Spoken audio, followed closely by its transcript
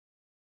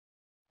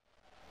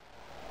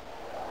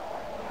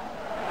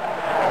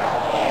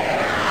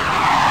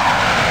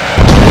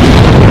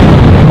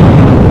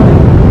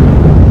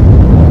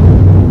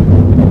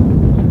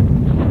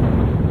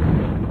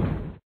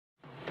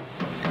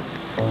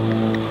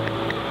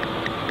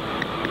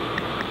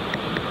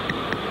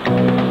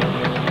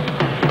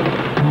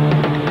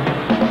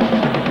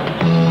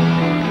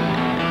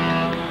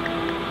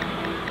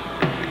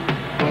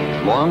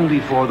Long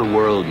before the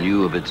world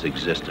knew of its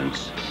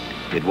existence,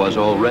 it was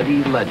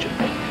already legend.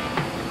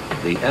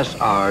 The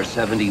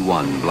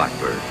SR-71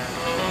 Blackbird.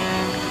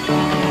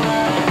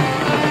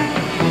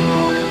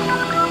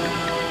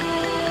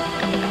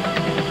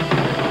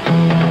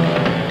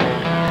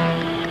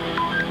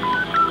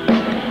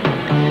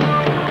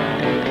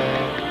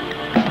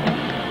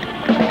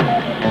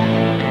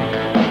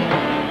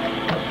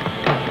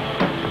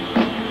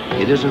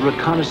 It is a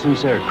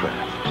reconnaissance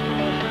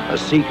aircraft, a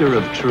seeker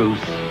of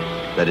truth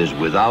that is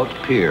without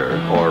peer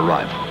or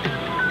rival.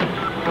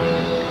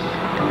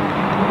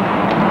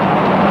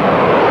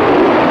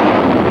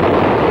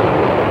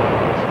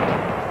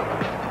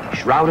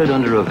 Shrouded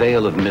under a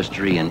veil of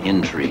mystery and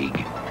intrigue,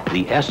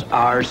 the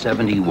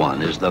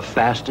SR-71 is the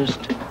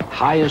fastest,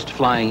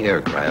 highest-flying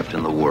aircraft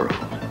in the world.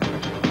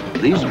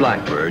 These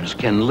Blackbirds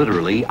can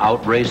literally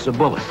outrace a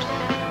bullet,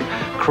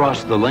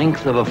 cross the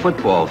length of a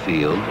football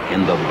field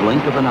in the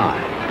blink of an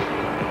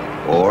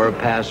eye, or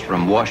pass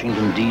from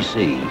Washington,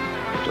 D.C.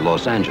 to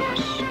Los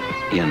Angeles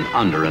in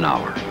under an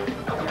hour.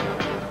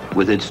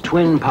 With its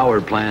twin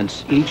power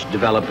plants, each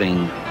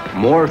developing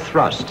more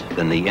thrust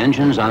than the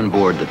engines on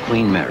board the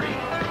Queen Mary,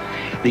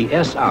 the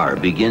SR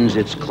begins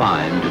its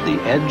climb to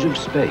the edge of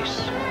space,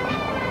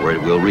 where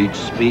it will reach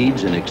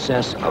speeds in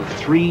excess of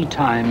 3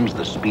 times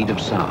the speed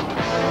of sound.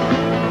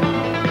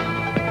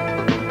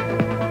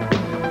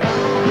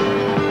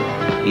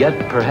 Yet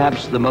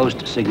perhaps the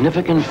most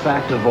significant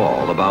fact of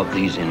all about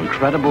these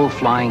incredible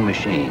flying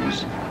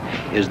machines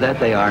is that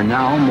they are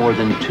now more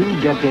than 2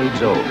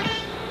 decades old,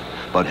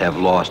 but have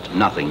lost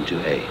nothing to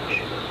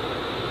age.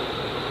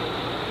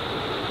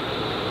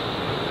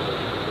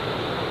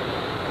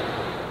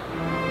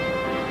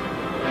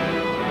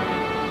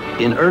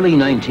 In early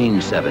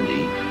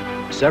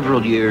 1970,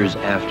 several years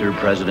after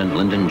President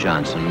Lyndon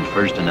Johnson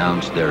first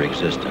announced their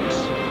existence,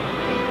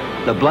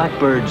 the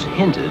Blackbirds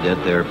hinted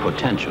at their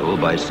potential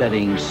by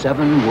setting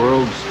 7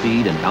 world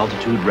speed and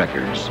altitude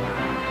records,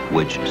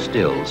 which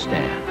still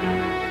stand.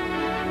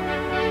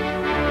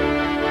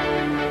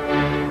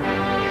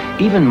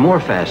 Even more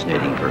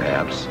fascinating,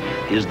 perhaps,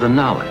 is the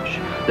knowledge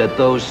that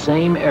those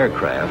same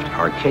aircraft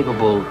are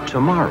capable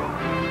tomorrow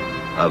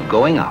of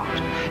going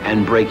out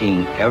and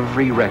breaking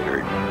every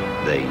record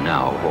they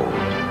now hold.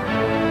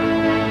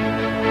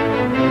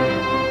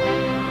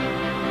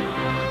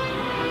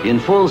 In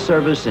full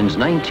service since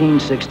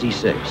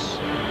 1966,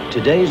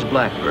 today's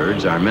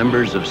Blackbirds are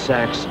members of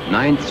SAC's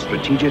 9th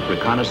Strategic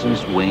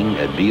Reconnaissance Wing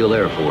at Beale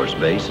Air Force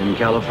Base in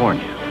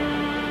California.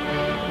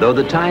 Though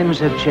the times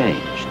have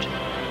changed,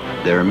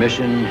 their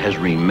mission has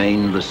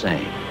remained the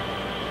same.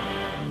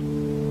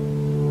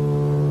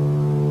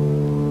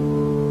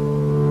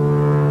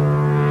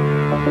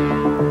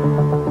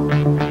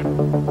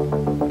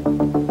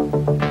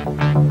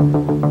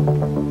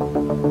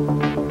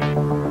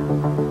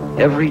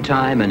 Every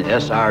time an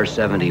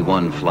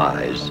SR-71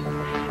 flies,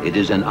 it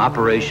is an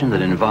operation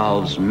that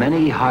involves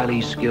many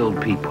highly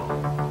skilled people.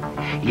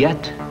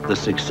 Yet, the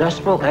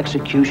successful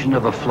execution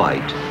of a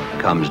flight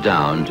comes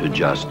down to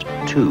just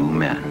 2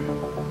 men.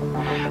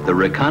 The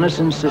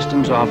reconnaissance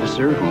systems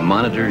officer who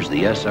monitors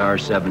the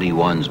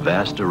SR-71's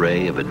vast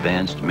array of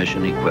advanced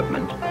mission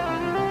equipment,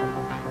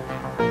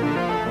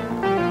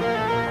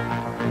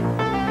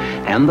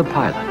 and the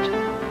pilot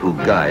who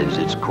guides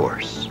its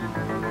course.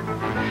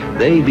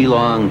 They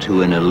belong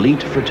to an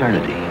elite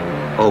fraternity,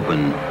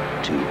 open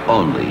to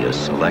only a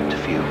select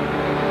few.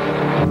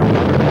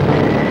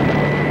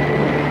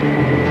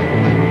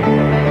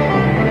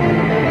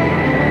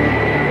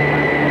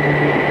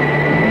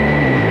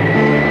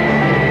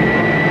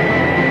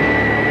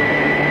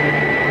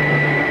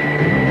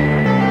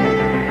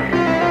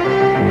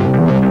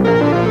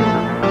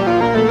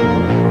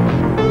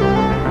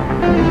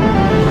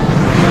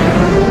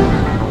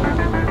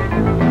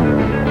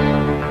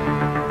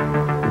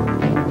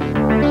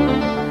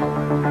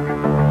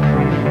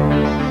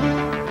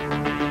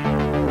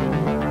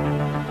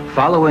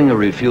 Following a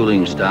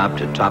refueling stop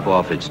to top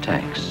off its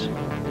tanks,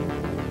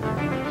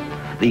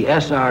 the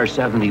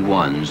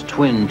SR-71's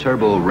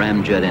twin-turbo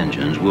ramjet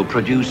engines will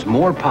produce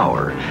more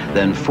power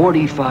than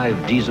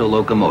 45 diesel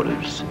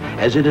locomotives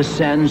as it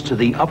ascends to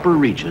the upper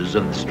reaches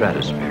of the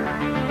stratosphere.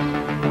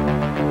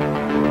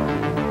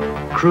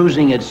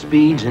 Cruising at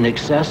speeds in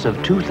excess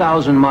of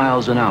 2,000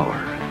 miles an hour,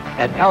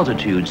 at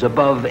altitudes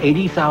above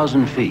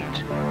 80,000 feet,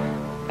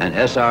 an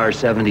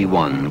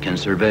SR-71 can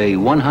survey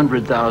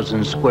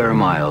 100,000 square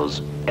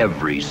miles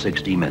every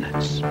 60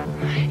 minutes.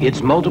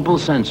 Its multiple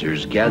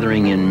sensors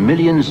gathering in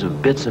millions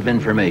of bits of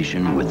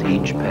information with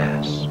each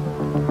pass.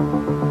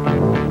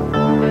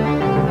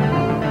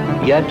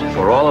 Yet,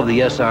 for all of the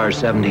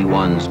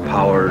SR-71's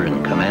power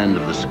and command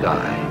of the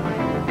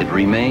sky, it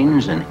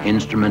remains an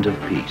instrument of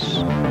peace.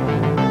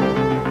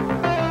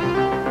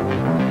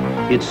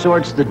 It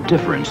sorts the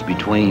difference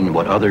between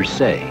what others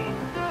say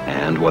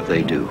and what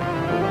they do.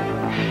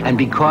 And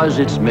because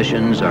its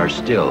missions are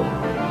still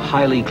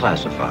highly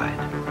classified,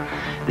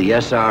 the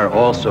SR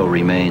also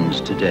remains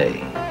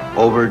today,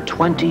 over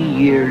 20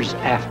 years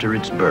after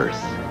its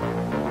birth,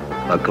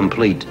 a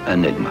complete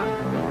enigma.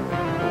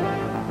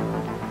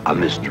 a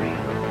mystery.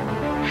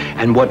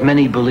 And what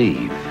many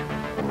believe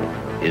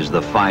is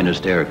the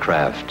finest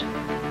aircraft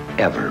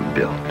ever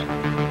built.